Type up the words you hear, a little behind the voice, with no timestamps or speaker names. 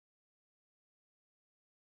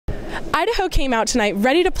Idaho came out tonight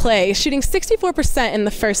ready to play, shooting 64% in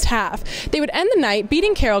the first half. They would end the night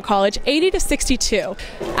beating Carroll College 80-62.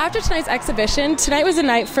 After tonight's exhibition, tonight was a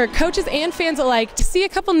night for coaches and fans alike to see a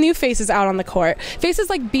couple new faces out on the court. Faces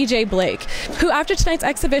like BJ Blake, who after tonight's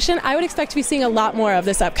exhibition I would expect to be seeing a lot more of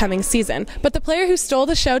this upcoming season. But the player who stole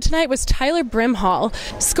the show tonight was Tyler Brimhall,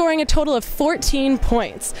 scoring a total of 14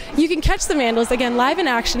 points. You can catch the Vandals again live in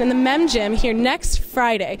action in the Mem Gym here next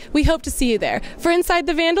Friday. We hope to see you there. For Inside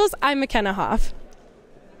the Vandals, I'm McKennaHoff.